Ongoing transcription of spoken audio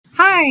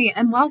Hi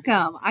and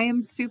welcome. I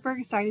am super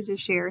excited to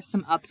share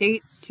some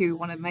updates to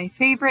one of my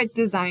favorite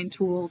design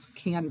tools,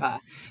 Canva.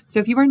 So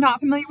if you are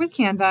not familiar with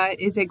Canva, it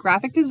is a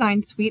graphic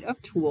design suite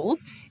of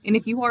tools. And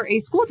if you are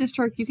a school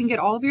district, you can get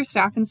all of your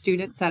staff and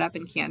students set up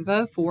in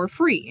Canva for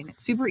free. And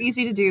it's super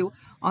easy to do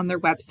on their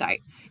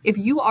website. If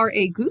you are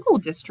a Google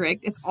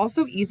district, it's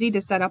also easy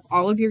to set up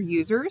all of your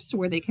users to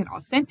where they can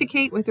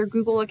authenticate with their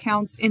Google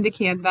accounts into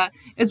Canva,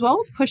 as well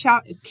as push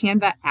out a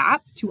Canva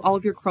app to all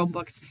of your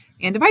Chromebooks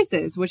and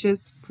devices, which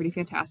is pretty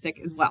fantastic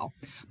as well.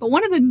 But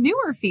one of the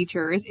newer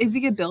features is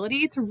the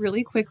ability to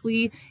really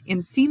quickly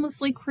and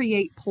seamlessly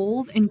create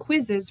polls and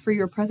quizzes for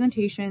your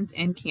presentations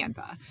in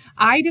Canva.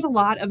 I did a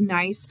lot of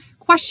nice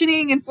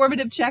questioning and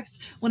formative checks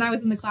when I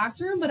was in the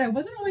classroom, but I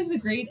wasn't always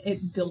great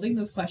at building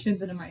those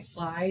questions into my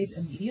slides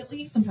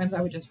immediately. Sometimes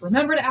I would just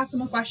remember to ask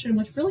them a question,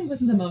 which really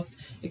wasn't the most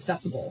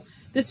accessible.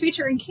 This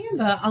feature in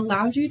Canva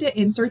allows you to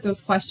insert those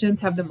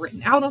questions, have them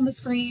written out on the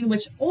screen,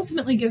 which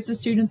ultimately gives the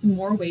students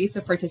more ways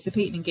to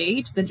participate and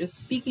engage than just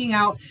speaking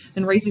out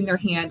and raising their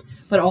hand,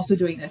 but also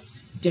doing this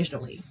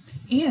digitally.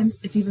 And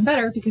it's even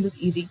better because it's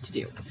easy to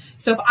do.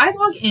 So if I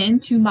log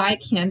into my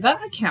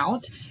Canva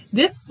account,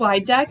 this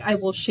slide deck I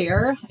will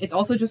share. It's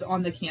also just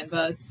on the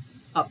Canva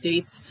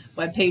updates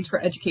webpage for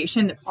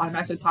education. It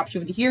automatically pops you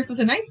into here. So it's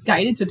a nice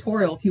guided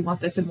tutorial if you want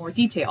this in more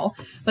detail.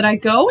 But I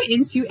go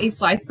into a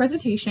slides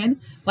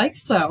presentation like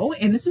so,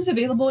 and this is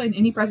available in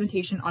any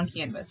presentation on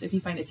Canva. So if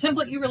you find a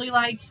template you really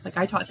like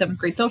I taught 7th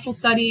grade social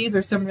studies,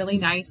 or some really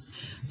nice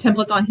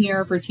templates on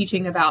here for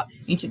teaching about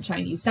ancient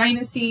Chinese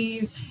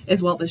dynasties,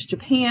 as well as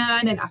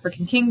Japan and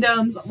African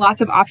kingdoms.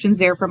 Lots of options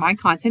there for my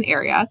content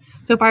area.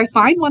 So if I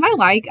find one I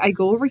like, I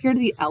go over here to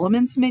the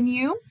Elements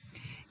menu.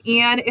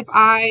 And if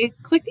I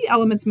click the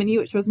Elements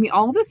menu, it shows me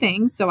all of the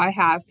things. So I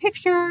have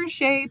pictures,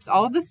 shapes,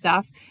 all of the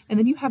stuff. And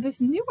then you have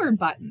this newer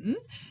button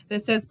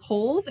that says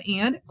polls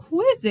and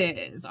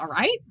quizzes. All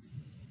right.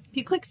 If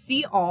you click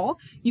see all,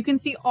 you can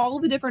see all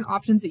of the different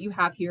options that you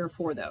have here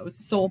for those.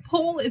 So a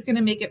poll is going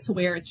to make it to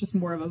where it's just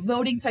more of a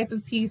voting type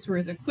of piece,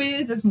 whereas a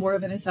quiz is more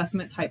of an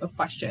assessment type of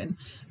question.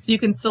 So you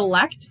can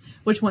select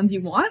which ones you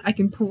want. I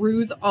can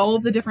peruse all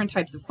of the different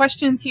types of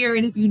questions here.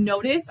 And if you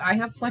notice, I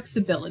have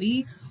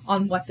flexibility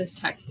on what this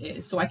text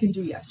is. So I can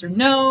do yes or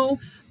no,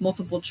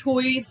 multiple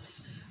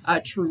choice,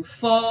 true,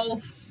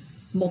 false,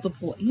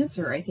 multiple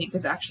answer, I think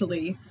is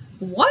actually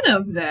one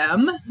of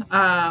them.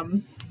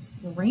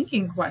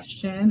 Ranking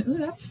question. Ooh,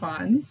 that's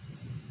fun.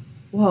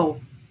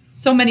 Whoa,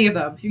 so many of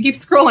them. If you keep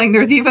scrolling,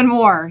 there's even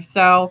more.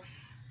 So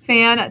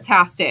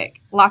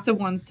fantastic. Lots of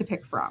ones to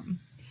pick from.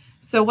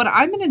 So what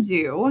I'm going to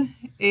do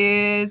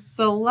is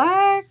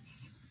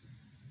select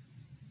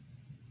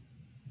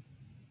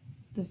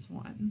this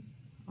one.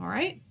 All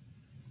right.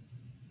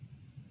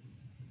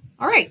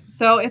 All right.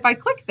 So if I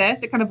click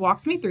this, it kind of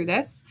walks me through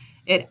this.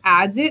 It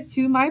adds it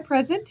to my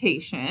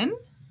presentation.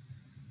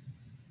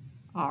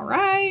 All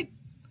right.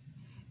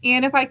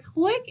 And if I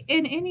click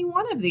in any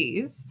one of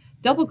these,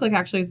 double click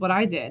actually is what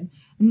I did.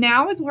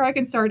 Now is where I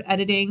can start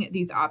editing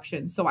these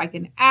options. So I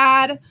can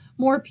add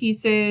more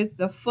pieces.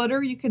 The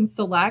footer you can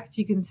select.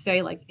 You can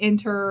say like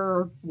enter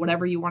or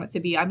whatever you want it to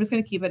be. I'm just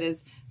going to keep it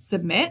as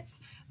submit,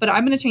 but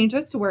I'm going to change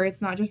this to where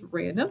it's not just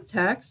random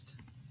text.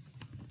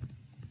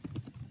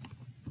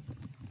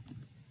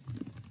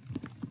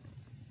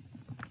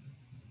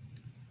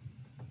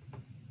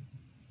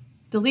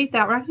 Delete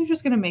that. We're actually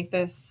just going to make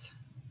this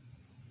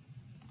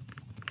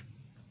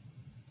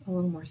a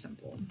little more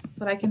simple,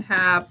 but I can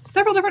have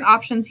several different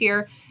options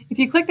here. If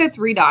you click the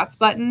 3 dots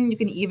button, you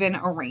can even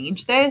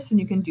arrange this and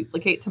you can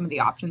duplicate some of the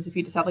options if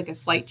you just have like a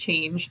slight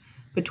change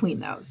between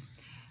those.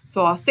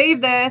 So I'll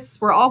save this.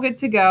 We're all good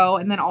to go.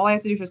 And then all I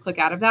have to do is just click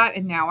out of that.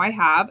 And now I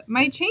have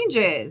my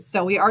changes.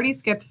 So we already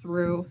skipped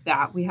through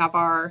that. We have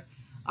our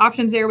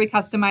options there. We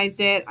customized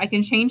it. I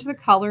can change the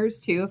colors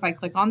too. If I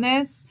click on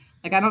this,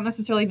 like, I don't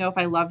necessarily know if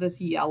I love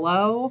this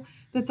yellow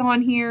that's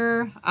on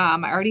here. I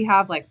already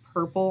have like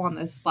purple on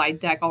this slide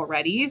deck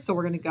already. So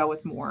we're going to go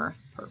with more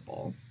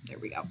purple. There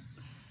we go.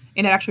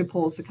 And it actually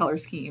pulls the color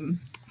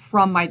scheme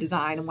from my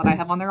design and what I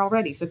have on there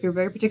already. So if you're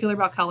very particular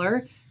about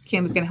color,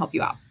 Canva's going to help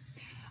you out.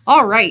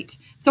 All right.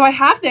 So I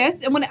have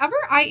this, and whenever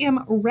I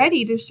am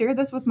ready to share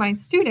this with my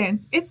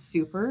students, it's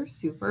super,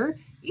 super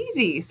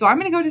easy. So I'm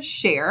going to go to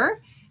share.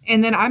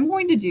 And then I'm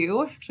going to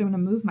do, actually I'm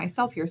going to move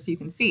myself here so you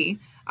can see,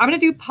 I'm going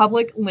to do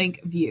public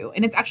link view.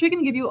 And it's actually going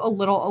to give you a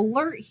little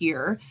alert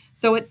here.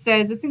 So it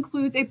says this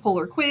includes a poll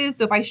or quiz.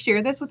 So if I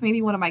share this with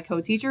maybe one of my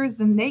co-teachers,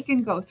 then they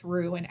can go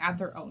through and add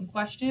their own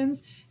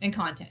questions and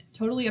content.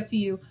 Totally up to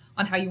you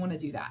on how you want to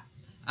do that.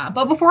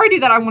 But before I do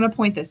that, I want to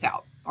point this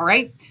out. All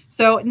right.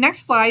 So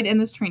next slide in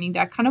this training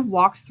deck kind of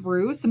walks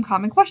through some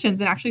common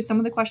questions, and actually some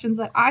of the questions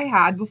that I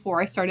had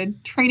before I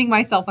started training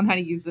myself on how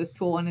to use this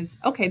tool. And is,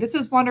 okay, this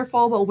is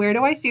wonderful, but where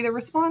do I see the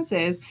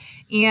responses?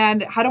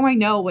 And how do I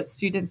know what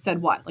students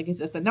said what? Like, is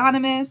this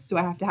anonymous? Do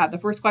I have to have the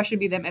first question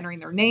be them entering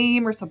their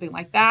name or something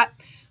like that?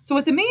 So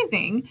what's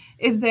amazing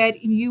is that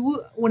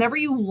whenever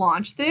you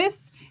launch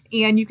this,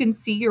 and you can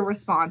see your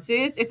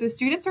responses. If the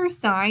students are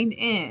signed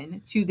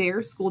in to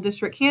their school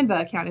district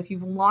Canva account, if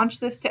you've launched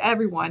this to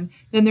everyone,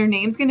 then their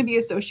name's going to be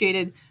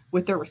associated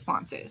with their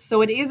responses.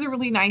 So it is a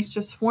really nice,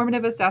 just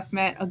formative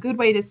assessment, a good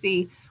way to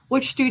see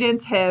which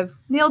students have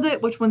nailed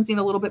it, which ones need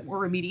a little bit more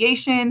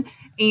remediation,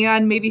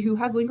 and maybe who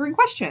has lingering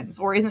questions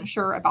or isn't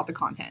sure about the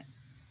content.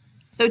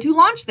 So to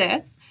launch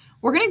this,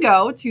 we're going to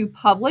go to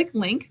public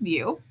link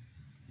view.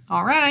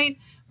 All right,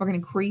 we're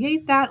going to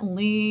create that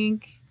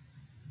link.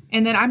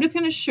 And then I'm just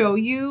going to show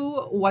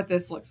you what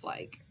this looks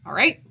like. All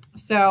right.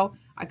 So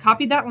I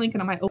copied that link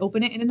and I'm going to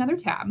open it in another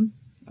tab.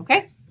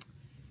 Okay.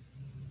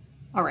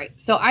 All right.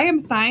 So I am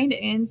signed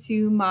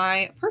into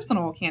my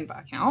personal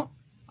Canva account.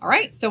 All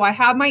right. So I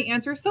have my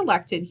answer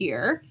selected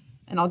here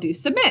and I'll do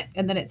submit.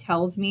 And then it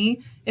tells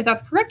me if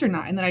that's correct or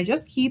not. And then I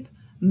just keep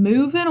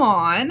moving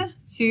on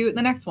to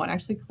the next one. I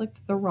actually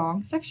clicked the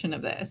wrong section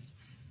of this.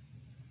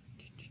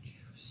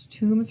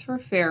 Tombs for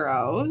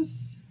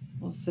pharaohs.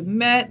 We'll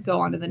submit, go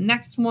on to the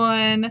next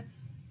one. I'm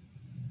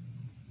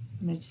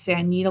going to say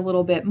I need a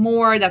little bit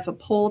more. That's a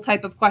poll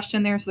type of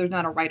question there, so there's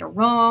not a right or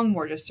wrong.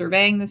 We're just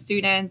surveying the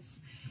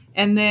students.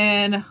 And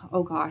then,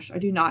 oh gosh, I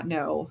do not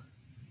know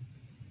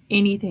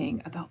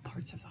anything about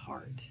parts of the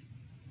heart.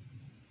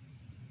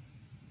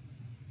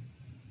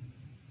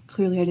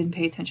 Clearly, I didn't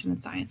pay attention in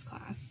science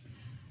class.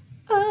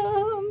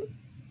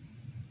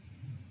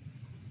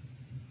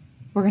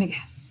 We're going to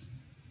guess.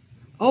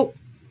 Oh,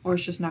 or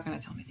it's just not going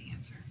to tell me the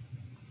answer.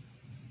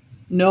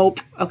 Nope.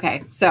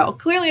 Okay, so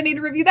clearly I need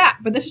to review that,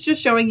 but this is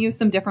just showing you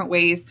some different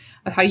ways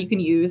of how you can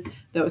use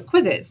those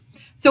quizzes.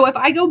 So if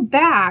I go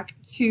back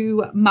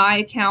to my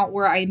account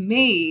where I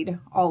made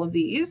all of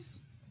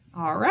these,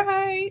 all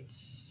right.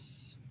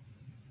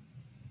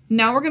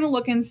 Now we're going to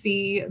look and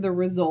see the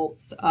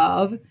results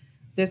of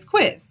this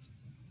quiz.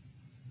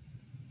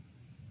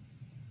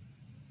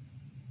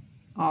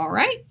 All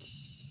right.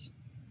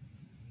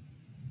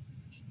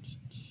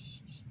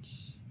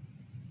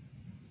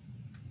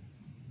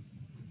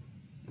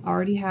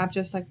 Already have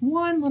just like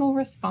one little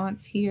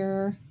response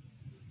here.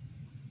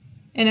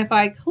 And if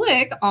I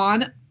click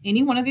on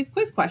any one of these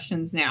quiz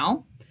questions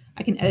now,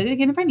 I can edit it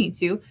again if I need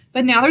to,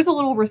 but now there's a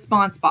little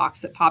response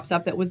box that pops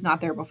up that was not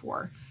there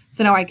before.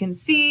 So now I can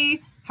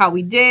see how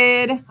we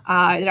did. It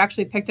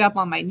actually picked up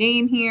on my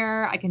name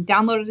here. I can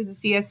download it as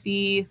a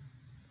CSV,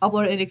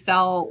 upload it in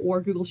Excel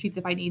or Google Sheets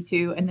if I need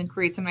to, and then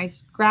create some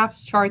nice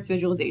graphs, charts,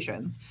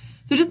 visualizations.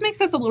 So it just makes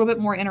us a little bit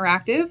more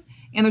interactive.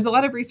 And there's a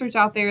lot of research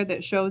out there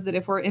that shows that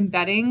if we're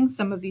embedding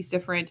some of these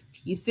different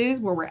pieces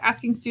where we're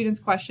asking students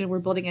questions, we're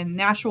building in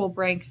natural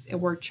breaks, and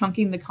we're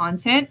chunking the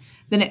content,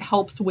 then it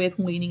helps with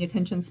waning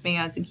attention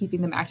spans and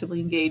keeping them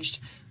actively engaged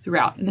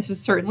throughout. And this is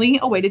certainly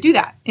a way to do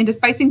that. And to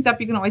spice things up,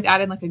 you can always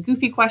add in like a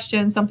goofy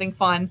question, something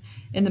fun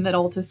in the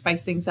middle to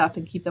spice things up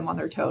and keep them on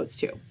their toes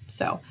too.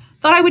 So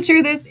thought I would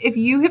share this. If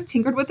you have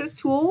tinkered with this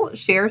tool,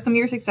 share some of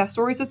your success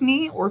stories with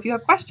me, or if you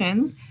have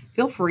questions,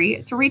 feel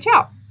free to reach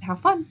out. Have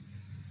fun.